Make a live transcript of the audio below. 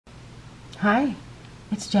Hi,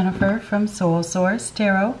 it's Jennifer from Soul Source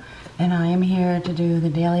Tarot, and I am here to do the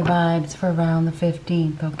daily vibes for around the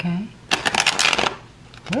 15th, okay?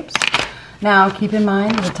 Whoops. Now, keep in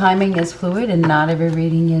mind the timing is fluid and not every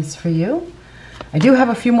reading is for you. I do have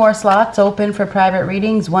a few more slots open for private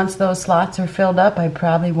readings. Once those slots are filled up, I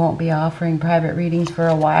probably won't be offering private readings for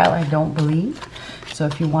a while, I don't believe. So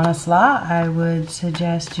if you want a slot, I would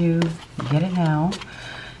suggest you get it now.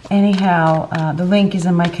 Anyhow, the link is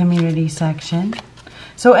in my community section.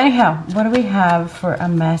 So anyhow, what do we have for a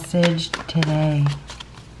message today?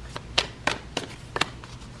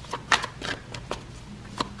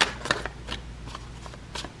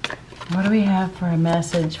 What do we have for a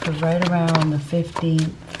message for right around the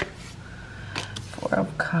 15th? Four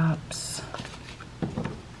of Cups.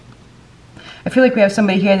 I feel like we have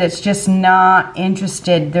somebody here that's just not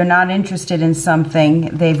interested. They're not interested in something.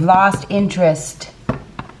 They've lost interest.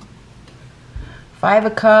 Five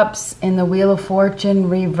of Cups in the Wheel of Fortune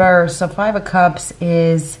reverse. So Five of Cups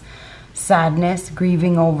is sadness,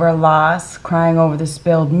 grieving over loss, crying over the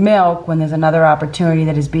spilled milk when there's another opportunity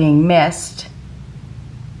that is being missed.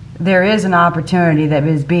 There is an opportunity that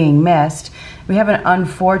is being missed. We have an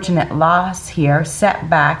unfortunate loss here,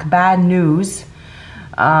 setback, bad news,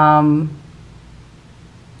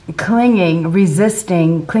 clinging,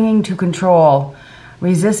 resisting, clinging to control,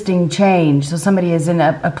 resisting change. So somebody is in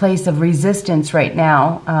a place of resistance right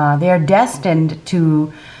now. They are destined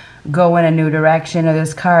to go in a new direction, or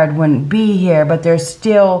this card wouldn't be here, but they're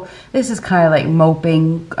still, this is kind of like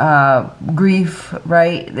moping, grief,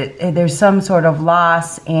 right? There's some sort of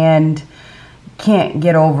loss and can't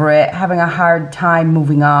get over it, having a hard time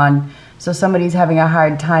moving on. So somebody's having a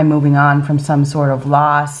hard time moving on from some sort of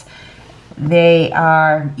loss. They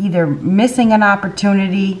are either missing an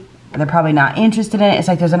opportunity, they're probably not interested in it. It's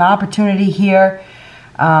like there's an opportunity here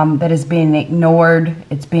that is being ignored.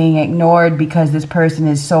 It's being ignored because this person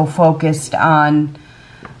is so focused on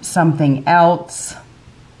something else.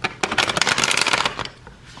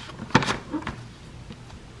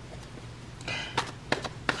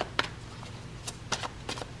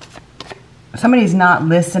 Somebody's not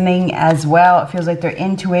listening as well. It feels like their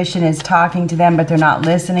intuition is talking to them, but they're not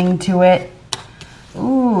listening to it.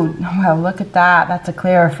 Ooh, well, look at that. That's a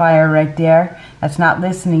clarifier right there. That's not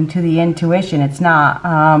listening to the intuition. It's not.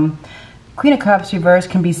 Queen of Cups reverse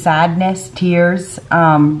can be sadness, tears,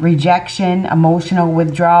 rejection, emotional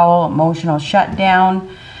withdrawal, emotional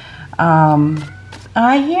shutdown.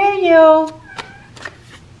 I hear you.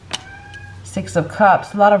 Six of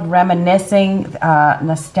Cups, a lot of reminiscing,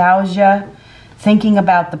 nostalgia, thinking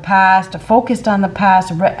about the past, focused on the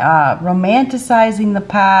past, romanticizing the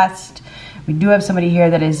past. We do have somebody here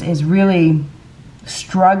that is really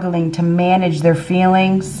struggling to manage their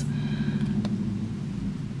feelings.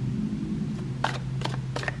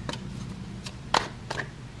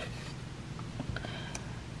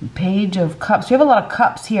 Page of Cups. We have a lot of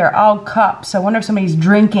cups here, all cups. I wonder if somebody's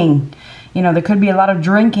drinking. You know, there could be a lot of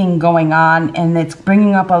drinking going on, and it's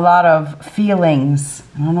bringing up a lot of feelings.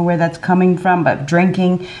 I don't know where that's coming from, but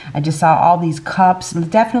drinking. I just saw all these cups.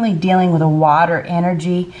 Definitely dealing with a water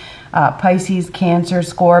energy. Pisces, Cancer,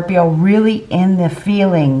 Scorpio, really in the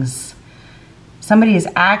feelings. Somebody is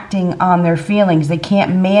acting on their feelings. They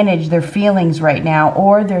can't manage their feelings right now,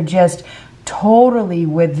 or they're just totally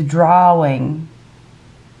withdrawing.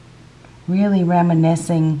 Really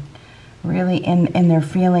reminiscing, really in their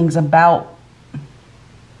feelings about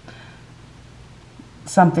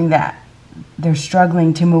something that they're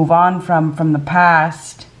struggling to move on from the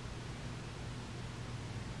past.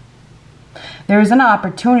 There is an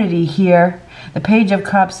opportunity here. The Page of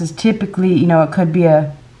Cups is typically, you know, it could be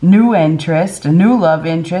a new interest, a new love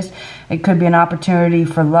interest. It could be an opportunity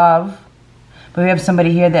for love. But we have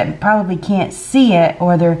somebody here that probably can't see it,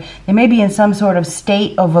 or they may be in some sort of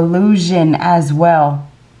state of illusion as well.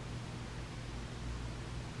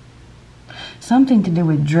 Something to do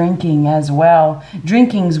with drinking as well.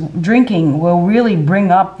 Drinking will really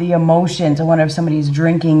bring up the emotions. I wonder if somebody's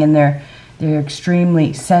drinking and they're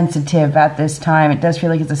extremely sensitive at this time. It does feel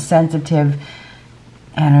like it's a sensitive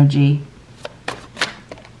energy.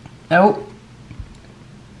 Nope.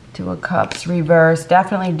 Two of Cups reverse.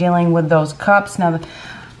 Definitely dealing with those cups now,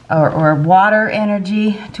 or water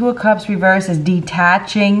energy. Two of Cups reverse is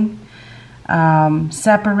detaching,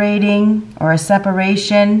 separating, or a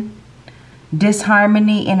separation,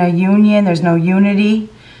 disharmony in a union. There's no unity.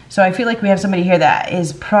 So I feel like we have somebody here that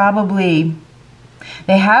is probably,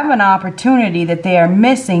 they have an opportunity that they are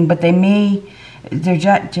missing, but they're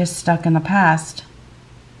just stuck in the past.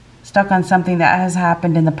 Stuck on something that has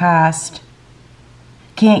happened in the past.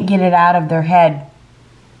 Can't get it out of their head.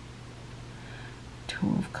 Two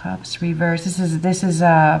Two of Cups reversed. This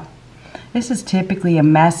is typically a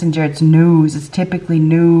messenger. It's news. It's typically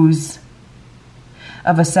news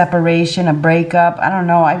of a separation, a breakup. I don't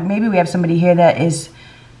know. Maybe we have somebody here that is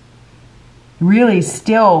really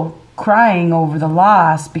still crying over the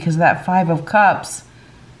loss because of that Five of Cups.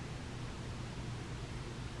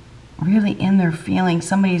 Really in their feelings.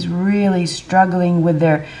 Somebody's really struggling with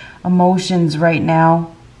their emotions right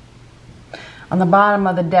now. On the bottom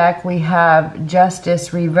of the deck, we have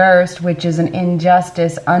Justice reversed, which is an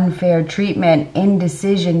injustice, unfair treatment,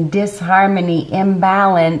 indecision, disharmony,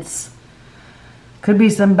 imbalance. Could be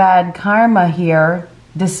some bad karma here.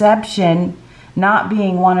 Deception, not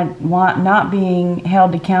being not being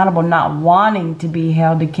held accountable, not wanting to be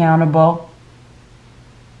held accountable.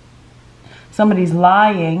 Somebody's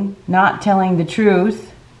lying, not telling the truth.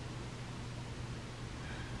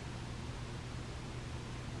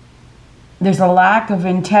 There's a lack of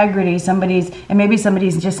integrity. Maybe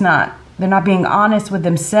somebody's just not, they're not being honest with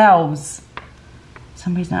themselves.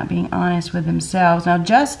 Somebody's not being honest with themselves. Now,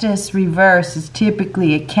 justice reverse is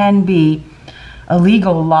typically, it can be a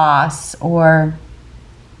legal loss or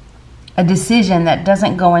a decision that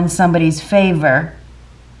doesn't go in somebody's favor.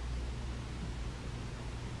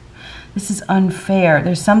 This is unfair.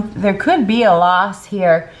 There could be a loss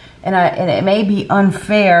here, and it may be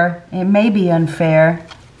unfair. It may be unfair.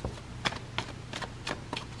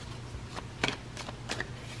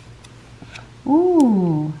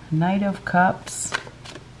 Ooh, Knight of Cups.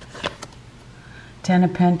 Ten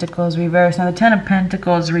of Pentacles reversed. Now the Ten of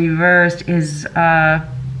Pentacles reversed is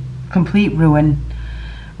complete ruin,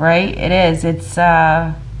 right? It is. It's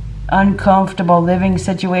uncomfortable living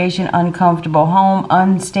situation, uncomfortable home,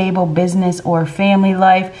 unstable business or family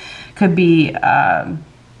life. Could be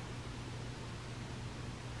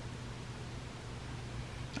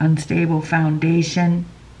unstable foundation.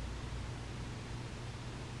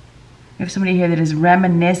 We have somebody here that is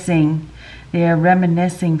reminiscing. They are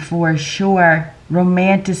reminiscing for sure.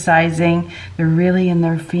 Romanticizing. They're really in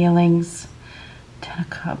their feelings.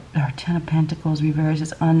 Ten of Pentacles reversed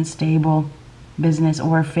is unstable business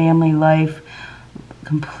or family life.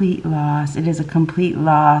 Complete loss. It is a complete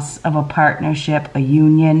loss of a partnership, a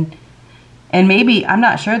union. And maybe, I'm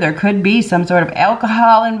not sure, there could be some sort of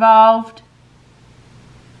alcohol involved.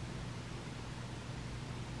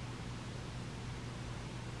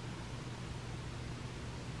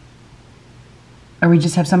 Or we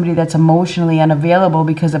just have somebody that's emotionally unavailable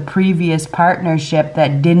because a previous partnership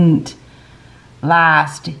that didn't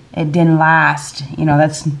last. It didn't last. You know,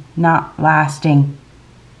 that's not lasting.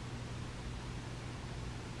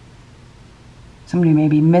 Somebody may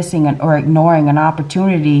be missing or ignoring an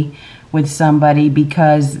opportunity with somebody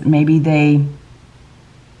because maybe they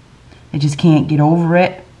just can't get over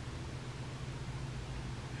it.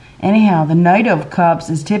 Anyhow, the Knight of Cups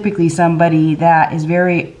is typically somebody that is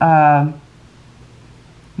very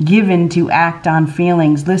given to act on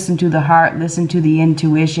feelings, listen to the heart, listen to the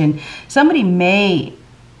intuition. Somebody may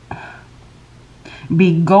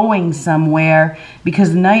be going somewhere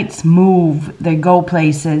because knights move, they go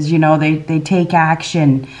places, you know, they take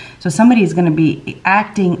action. So somebody's going to be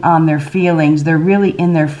acting on their feelings. They're really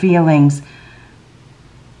in their feelings.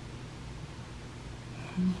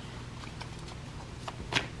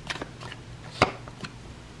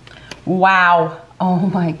 Wow. Oh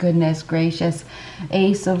my goodness gracious.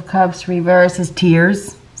 Ace of Cups reversed is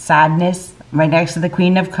tears, sadness, right next to the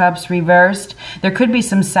Queen of Cups reversed. There could be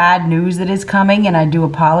some sad news that is coming, and I do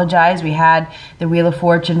apologize. We had the Wheel of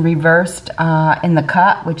Fortune reversed in the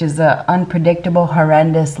cut, which is an unpredictable,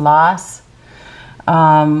 horrendous loss.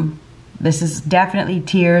 This is definitely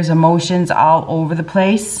tears, emotions all over the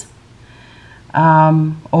place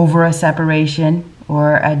over a separation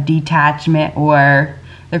or a detachment, or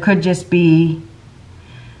there could just be,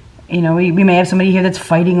 you know, we may have somebody here that's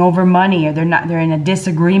fighting over money, or they're in a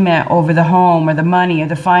disagreement over the home or the money or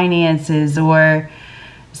the finances, or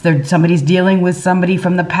somebody's dealing with somebody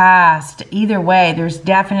from the past. Either way, there's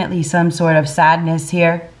definitely some sort of sadness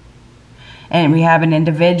here. And we have an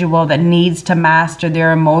individual that needs to master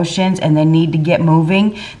their emotions, and they need to get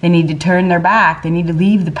moving. They need to turn their back. They need to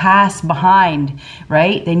leave the past behind,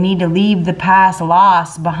 right? They need to leave the past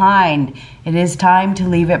loss behind. It is time to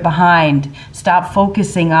leave it behind. Stop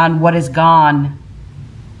focusing on what is gone.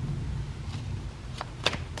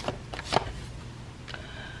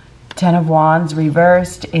 Ten of Wands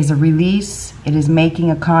reversed is a release. It is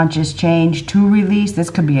making a conscious change to release. This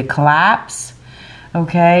could be a collapse.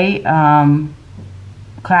 Okay,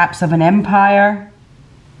 collapse of an empire.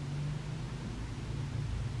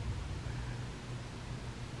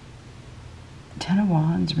 Ten of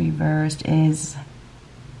Wands reversed is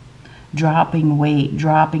dropping weight,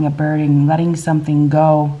 dropping a burden, letting something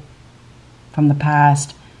go from the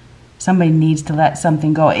past. Somebody needs to let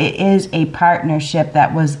something go. It is a partnership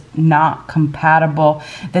that was not compatible,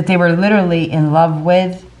 that they were literally in love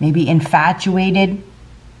with, maybe infatuated.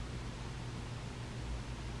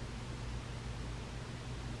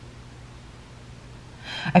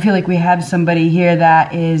 I feel like we have somebody here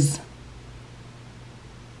that is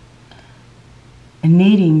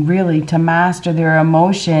needing really to master their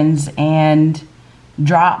emotions and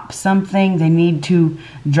drop something. They need to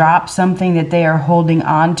drop something that they are holding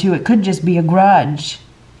on to. It could just be a grudge.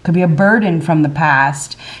 It could be a burden from the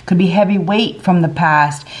past. It could be heavy weight from the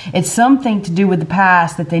past. It's something to do with the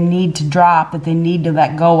past that they need to drop, that they need to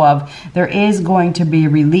let go of. There is going to be a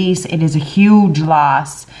release. It is a huge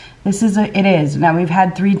loss. It is. Now, we've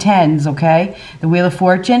had 3 tens, okay? The Wheel of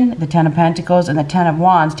Fortune, the 10 of Pentacles, and the 10 of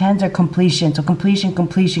Wands. Tens are completion. So completion,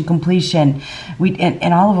 completion, completion.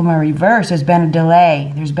 And all of them are reversed. There's been a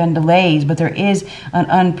delay. There's been delays, but there is an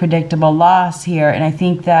unpredictable loss here. And I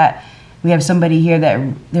think that we have somebody here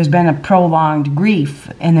that there's been a prolonged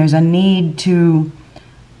grief, and there's a need to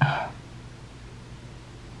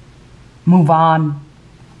move on.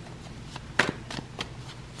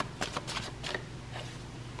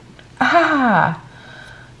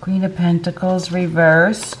 Queen of Pentacles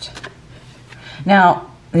reversed. Now,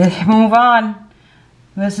 move on.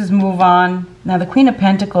 This is move on. Now, the Queen of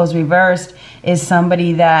Pentacles reversed is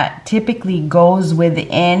somebody that typically goes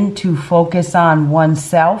within to focus on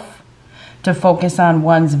oneself, to focus on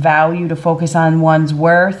one's value, to focus on one's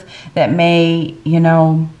worth, that may,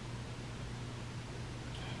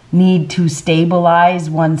 need to stabilize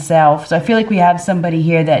oneself. So I feel like we have somebody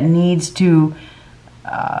here that needs to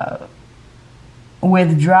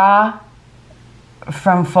withdraw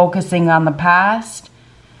from focusing on the past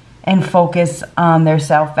and focus on their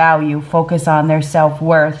self-value, focus on their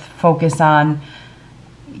self-worth, focus on,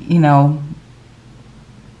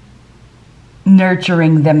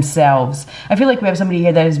 nurturing themselves. I feel like we have somebody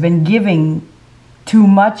here that has been giving too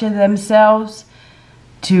much of themselves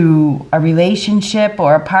to a relationship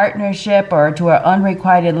or a partnership or to an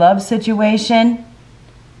unrequited love situation,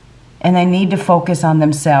 and they need to focus on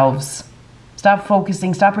themselves. Stop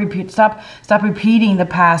focusing, stop repeating the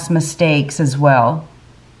past mistakes as well.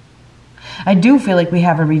 I do feel like we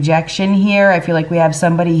have a rejection here. I feel like we have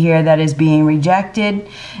somebody here that is being rejected,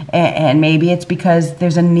 and maybe it's because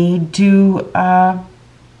there's a need to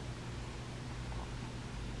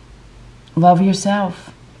love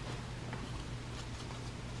yourself.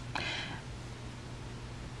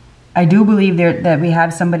 I do believe that we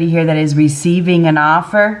have somebody here that is receiving an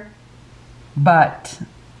offer, but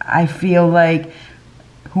I feel like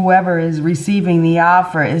whoever is receiving the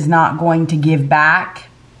offer is not going to give back.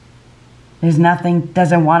 There's nothing,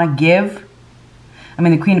 doesn't want to give. I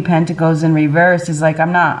mean, the Queen of Pentacles in reverse is like,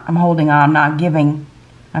 I'm holding on, I'm not giving.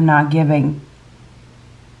 I'm going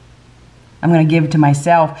to give to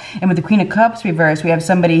myself. And with the Queen of Cups reverse, we have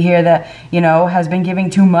somebody here that, has been giving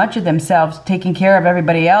too much of themselves, taking care of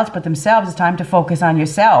everybody else but themselves. It's time to focus on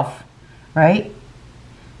yourself, right?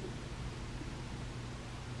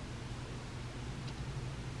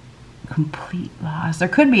 Complete loss.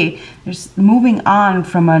 There's moving on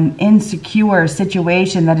from an insecure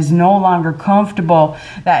situation that is no longer comfortable,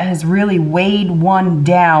 that has really weighed one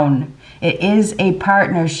down. It is a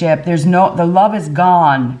partnership. The love is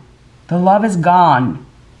gone. The love is gone.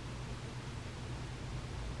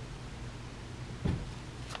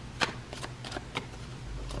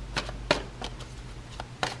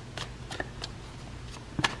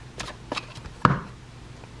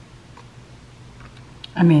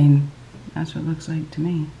 I mean, that's what it looks like to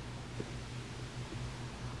me.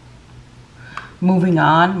 Moving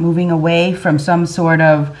on, moving away from some sort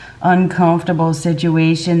of uncomfortable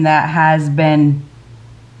situation that has been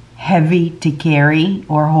heavy to carry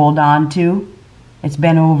or hold on to. It's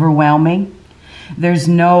been overwhelming. There's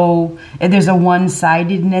a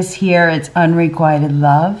one-sidedness here. It's unrequited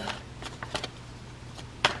love.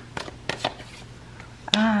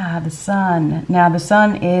 The Sun. Now, the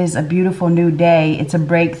Sun is a beautiful new day. It's a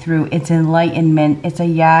breakthrough. It's enlightenment. It's a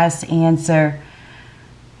yes answer.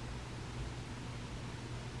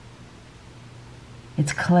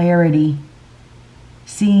 It's clarity.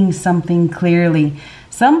 Seeing something clearly.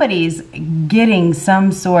 Somebody's getting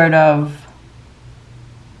some sort of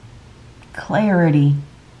clarity.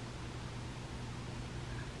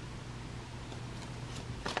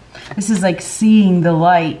 This is like seeing the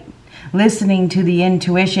light. Listening to the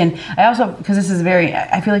intuition. I also, because this is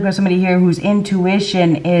I feel like there's somebody here whose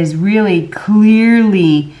intuition is really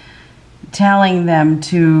clearly telling them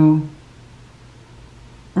to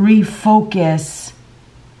refocus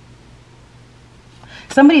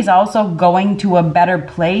Somebody's also going to a better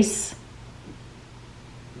place.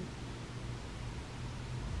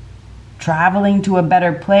 Traveling to a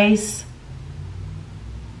better place.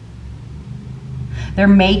 They're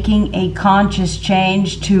making a conscious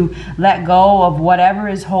change to let go of whatever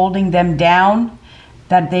is holding them down,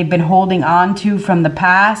 that they've been holding on to from the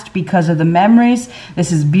past because of the memories.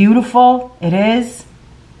 This is beautiful. It is.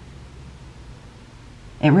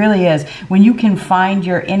 It really is. When you can find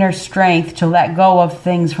your inner strength to let go of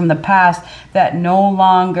things from the past that no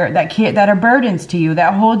longer, that are burdens to you,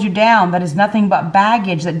 that hold you down, that is nothing but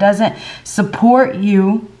baggage, that doesn't support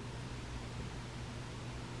you,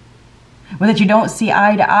 or that you don't see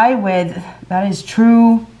eye to eye with, that is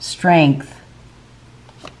true strength.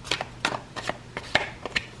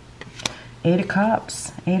 Eight of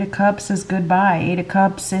Cups. Eight of Cups is goodbye. Eight of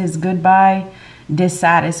Cups is goodbye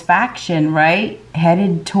dissatisfaction, right?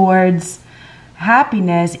 Headed towards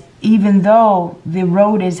happiness, even though the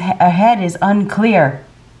road ahead is unclear.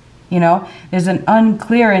 You know, there's an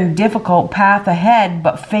unclear and difficult path ahead,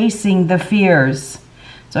 but facing the fears.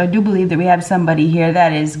 So I do believe that we have somebody here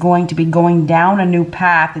that is going to be going down a new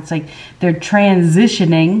path. It's like they're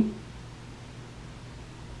transitioning.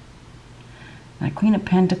 That Queen of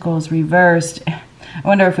Pentacles reversed. I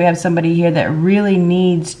wonder if we have somebody here that really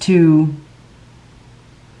needs to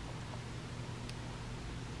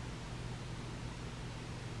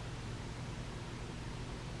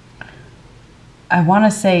I want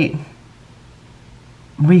to say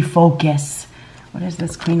refocus. What is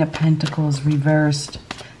this Queen of Pentacles reversed?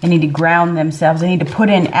 They need to ground themselves. They need to put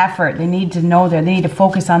in effort. They need to know they need to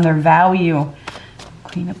focus on their value.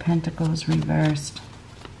 Queen of Pentacles reversed.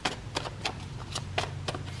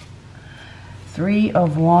 Three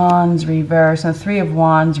of Wands reversed. And the Three of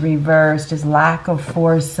Wands reversed is lack of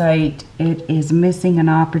foresight. It is missing an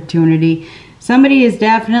opportunity. Somebody is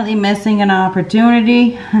definitely missing an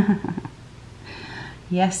opportunity.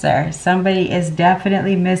 Yes, sir. Somebody is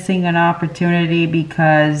definitely missing an opportunity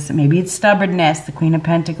because maybe it's stubbornness. The Queen of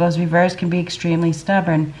Pentacles reversed can be extremely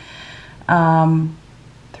stubborn.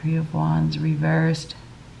 Three of Wands reversed.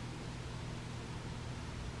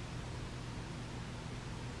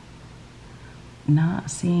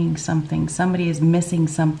 Not seeing something. Somebody is missing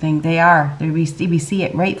something. They are. We see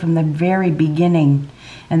it right from the very beginning.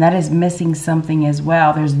 And that is missing something as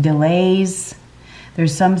well. There's delays.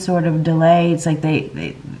 There's some sort of delay. It's like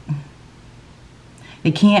they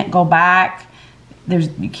can't go back.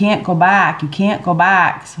 You can't go back. You can't go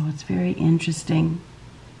back. So it's very interesting.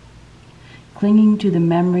 Clinging to the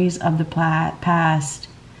memories of the past.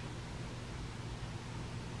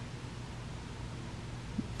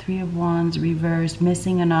 Three of Wands reversed.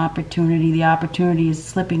 Missing an opportunity. The opportunity is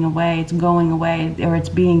slipping away. It's going away. Or it's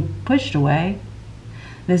being pushed away.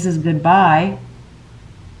 This is goodbye.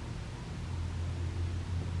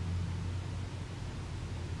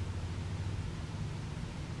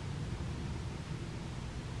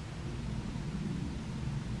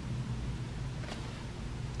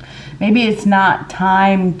 Maybe it's not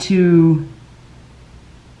time to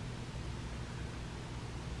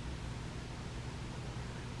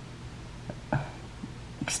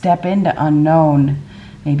step into unknown.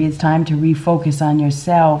 Maybe it's time to refocus on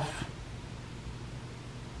yourself.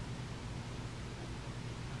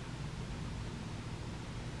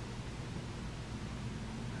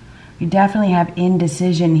 We definitely have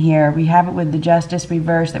indecision here. We have it with the Justice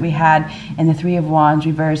reverse that we had, and the Three of Wands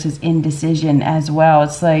reverse is indecision as well.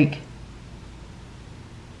 It's like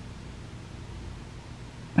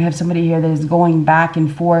we have somebody here that is going back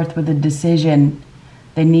and forth with a decision.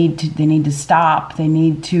 They need to stop. They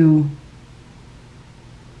need to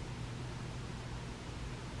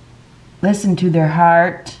listen to their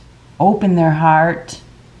heart, open their heart,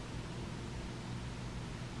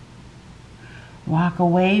 walk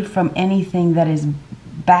away from anything that is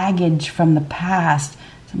baggage from the past.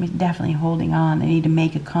 Somebody's definitely holding on. They need to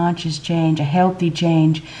make a conscious change, a healthy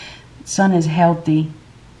change. Sun is healthy.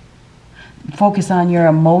 Focus on your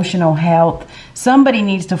emotional health. Somebody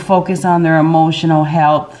needs to focus on their emotional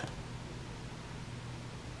health.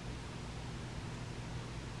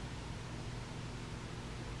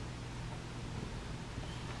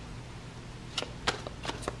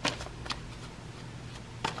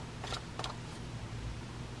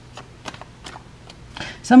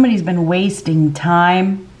 Somebody's been wasting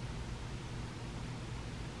time.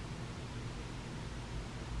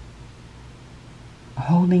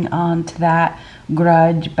 Holding on to that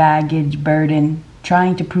grudge, baggage, burden,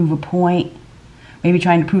 trying to prove a point, maybe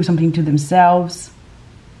trying to prove something to themselves.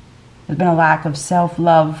 There's been a lack of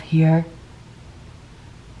self-love here.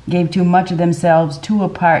 Gave too much of themselves to a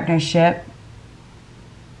partnership.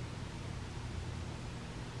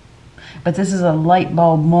 But this is a light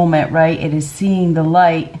bulb moment, right? It is seeing the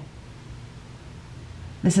light.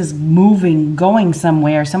 This is moving, going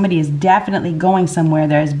somewhere. Somebody is definitely going somewhere.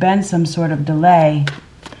 There has been some sort of delay.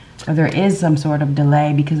 Or there is some sort of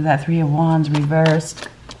delay because of that Three of Wands reversed.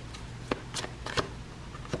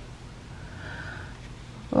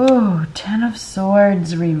 Oh, Ten of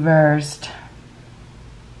Swords reversed.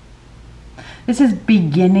 This is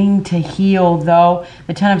beginning to heal, though.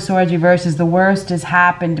 The Ten of Swords reversed is the worst has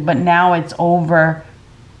happened, but now it's over.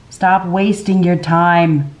 Stop wasting your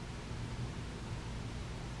time.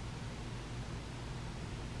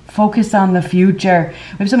 Focus on the future.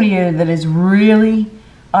 We have somebody here that is really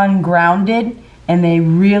ungrounded, and they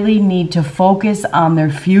really need to focus on their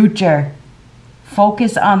future.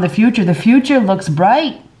 Focus on the future. The future looks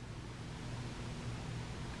bright.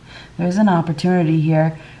 There's an opportunity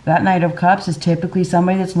here. That Knight of Cups is typically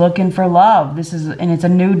somebody that's looking for love. And it's a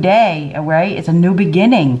new day, right? It's a new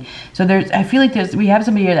beginning. So I feel like we have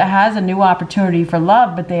somebody here that has a new opportunity for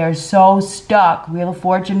love, but they are so stuck. Wheel of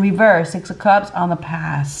Fortune reversed, Six of Cups on the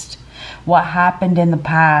past. What happened in the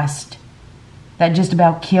past that just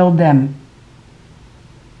about killed them?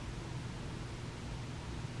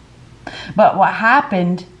 But what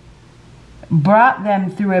happened brought them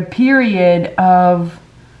through a period of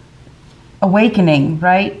awakening,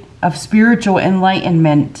 right? Of spiritual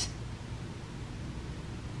enlightenment.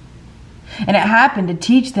 And it happened to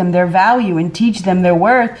teach them their value and teach them their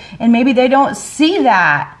worth. And maybe they don't see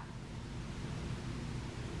that.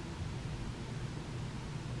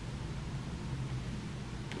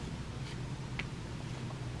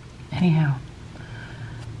 Anyhow.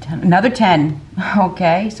 Another 10.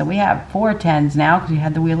 Okay, so we have 4 10s now because we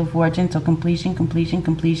had the Wheel of Fortune. So completion, completion,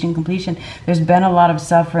 completion, completion. There's been a lot of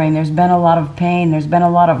suffering. There's been a lot of pain. There's been a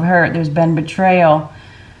lot of hurt. There's been betrayal.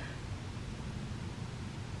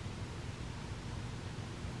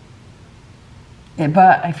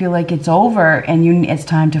 But I feel like it's over, and it's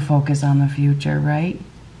time to focus on the future, right?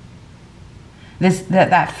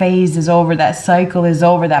 That phase is over. That cycle is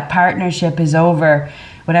over. That partnership is over.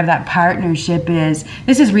 Whatever that partnership is.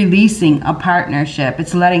 This is releasing a partnership.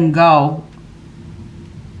 It's letting go.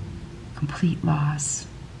 Complete loss.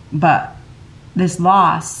 But this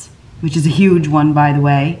loss, which is a huge one, by the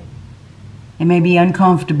way, it may be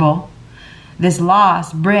uncomfortable. This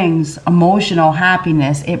loss brings emotional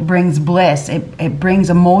happiness. It brings bliss. It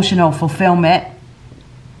brings emotional fulfillment.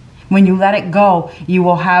 When you let it go, you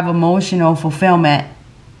will have emotional fulfillment.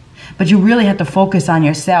 But you really have to focus on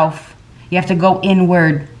yourself. You have to go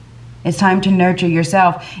inward. It's time to nurture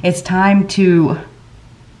yourself. It's time to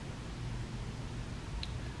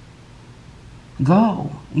go.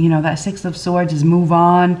 You know, that Six of Swords is move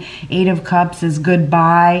on. Eight of Cups is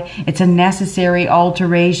goodbye. It's a necessary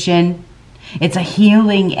alteration. It's a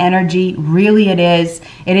healing energy. Really it is.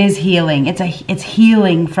 It is healing. It's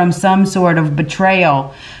healing from some sort of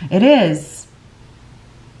betrayal. It is.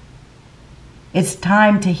 It's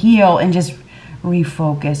time to heal and just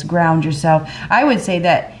refocus, ground yourself. I would say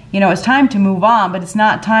that, it's time to move on, but it's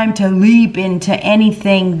not time to leap into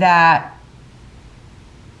anything that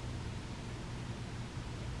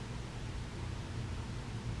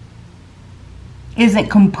isn't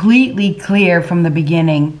completely clear from the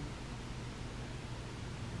beginning.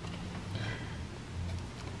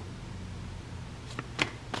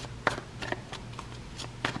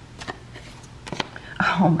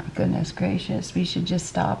 Oh my goodness gracious, we should just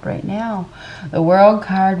stop right now. The World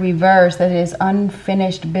card reversed, that is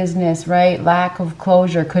unfinished business, right? Lack of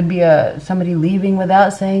closure. Could be somebody leaving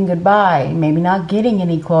without saying goodbye, maybe not getting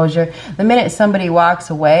any closure. The minute somebody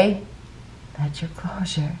walks away, that's your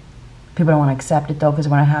closure. People don't want to accept it though, because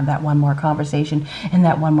they want to have that one more conversation, and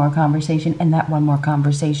that one more conversation, and that one more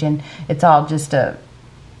conversation. It's all just a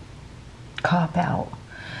cop out.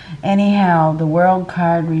 Anyhow, the World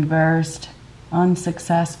card reversed.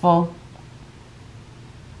 Unsuccessful,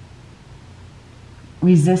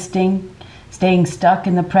 resisting, staying stuck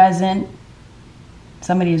in the present.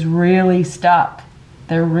 Somebody is really stuck.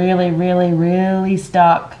 They're really, really, really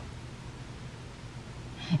stuck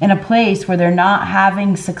in a place where they're not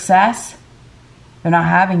having success. They're not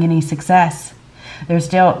having any success. They're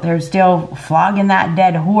still flogging that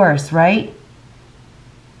dead horse, right?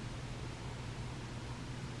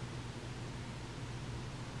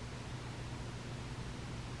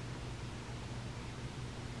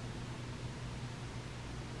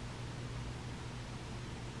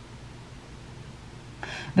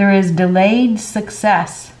 There is delayed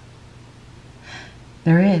success.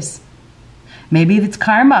 There is. Maybe it's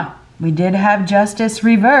karma. We did have justice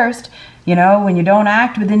reversed. When you don't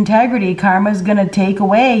act with integrity, karma is going to take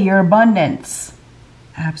away your abundance.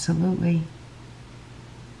 Absolutely.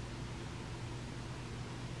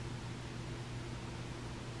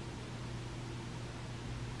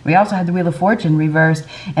 We also had the Wheel of Fortune reversed,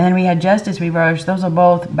 and then we had Justice reversed. Those are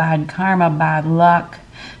both bad karma, bad luck.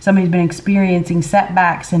 Somebody's been experiencing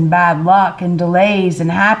setbacks and bad luck and delays and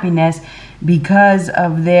happiness because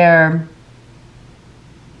of their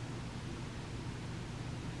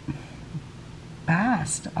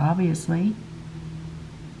past, obviously.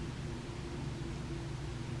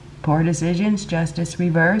 Poor decisions, Justice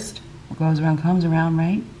reversed. What goes around comes around,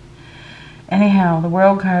 right? Anyhow, the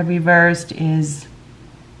World card reversed is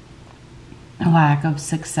a lack of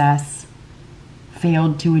success,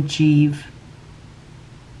 failed to achieve,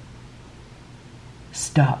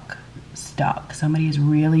 stuck. Somebody is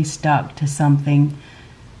really stuck to something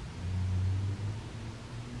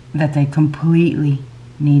that they completely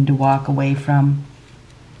need to walk away from.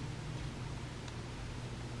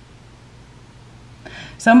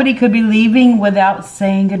 Somebody could be leaving without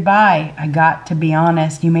saying goodbye. I got to be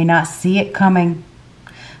honest. You may not see it coming.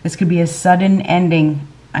 This could be a sudden ending.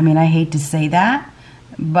 I mean, I hate to say that,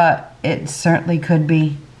 but it certainly could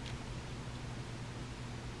be.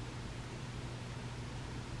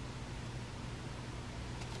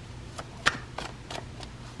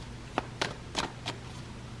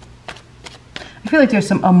 I feel like there's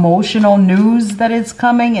some emotional news that is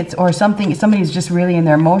coming. Or somebody's just really in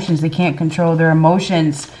their emotions. They can't control their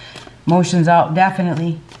emotions. Emotions out,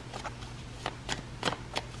 definitely.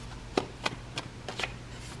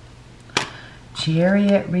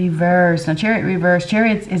 Chariot reverse. Now, Chariot reverse.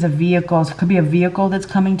 Chariot is a vehicle. So it could be a vehicle that's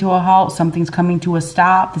coming to a halt. Something's coming to a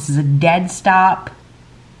stop. This is a dead stop.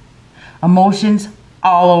 Emotions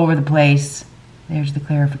all over the place. There's the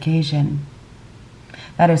clarification.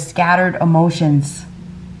 That is scattered emotions.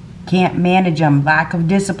 Can't manage them. Lack of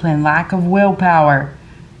discipline. Lack of willpower.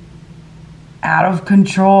 Out of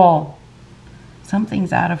control.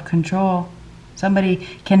 Something's out of control. Somebody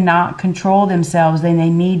cannot control themselves. Then they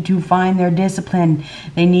need to find their discipline.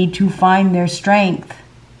 They need to find their strength.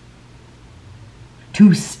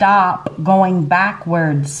 To stop going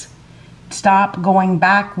backwards. Stop going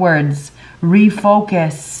backwards.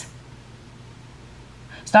 Refocus.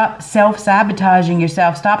 Stop self-sabotaging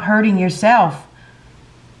yourself. Stop hurting yourself.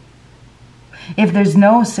 If there's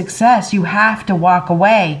no success, you have to walk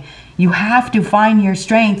away. You have to find your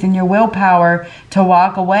strength and your willpower to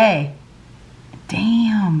walk away.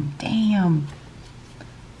 Damn.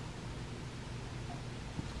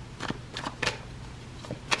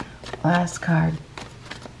 Last card.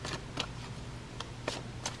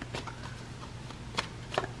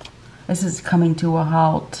 This is coming to a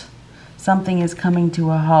halt. Something is coming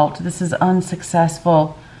to a halt. This is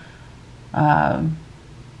unsuccessful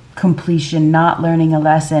completion, not learning a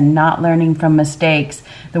lesson, not learning from mistakes.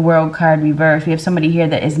 The World card reversed. We have somebody here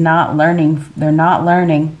that is not learning. They're not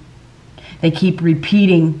learning. They keep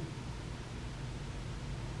repeating.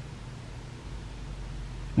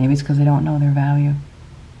 Maybe it's because they don't know their value.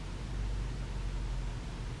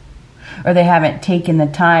 Or they haven't taken the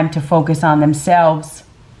time to focus on themselves.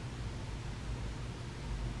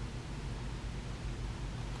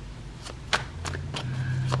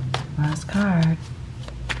 Last card.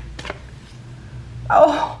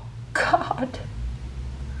 Oh, God.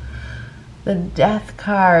 The Death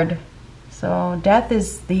card. So death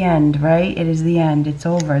is the end, right? It is the end. It's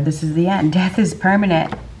over. This is the end. Death is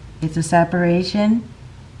permanent. It's a separation,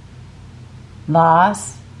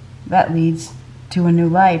 loss, that leads to a new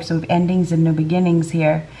life. So we have endings and new beginnings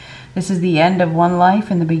here. This is the end of one life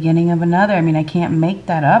and the beginning of another. I mean, I can't make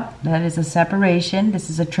that up. That is a separation. This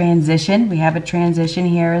is a transition. We have a transition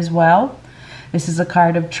here as well. This is a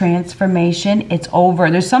card of transformation. It's over.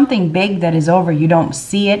 There's something big that is over. You don't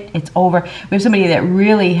see it. It's over. We have somebody that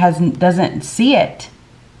really doesn't see it.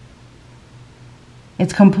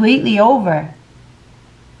 It's completely over.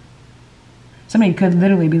 Somebody could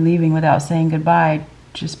literally be leaving without saying goodbye,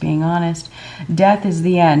 just being honest. Death is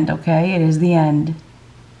the end, okay? It is the end.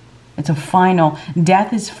 It's a final.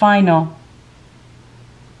 Death is final.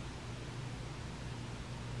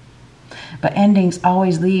 But endings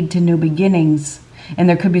always lead to new beginnings. And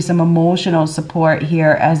there could be some emotional support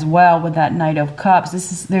here as well with that Knight of Cups.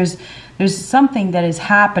 There's something that is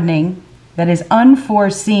happening that is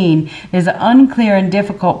unforeseen. There's an unclear and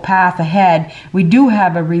difficult path ahead. We do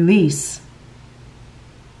have a release.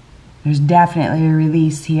 There's definitely a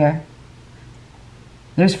release here.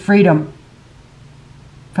 There's freedom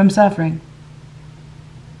from suffering.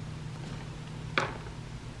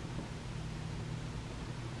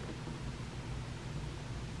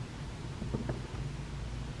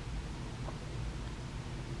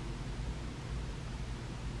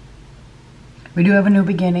 We do have a new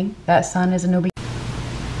beginning. That sun is a new beginning.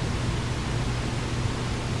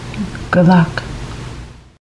 Good luck.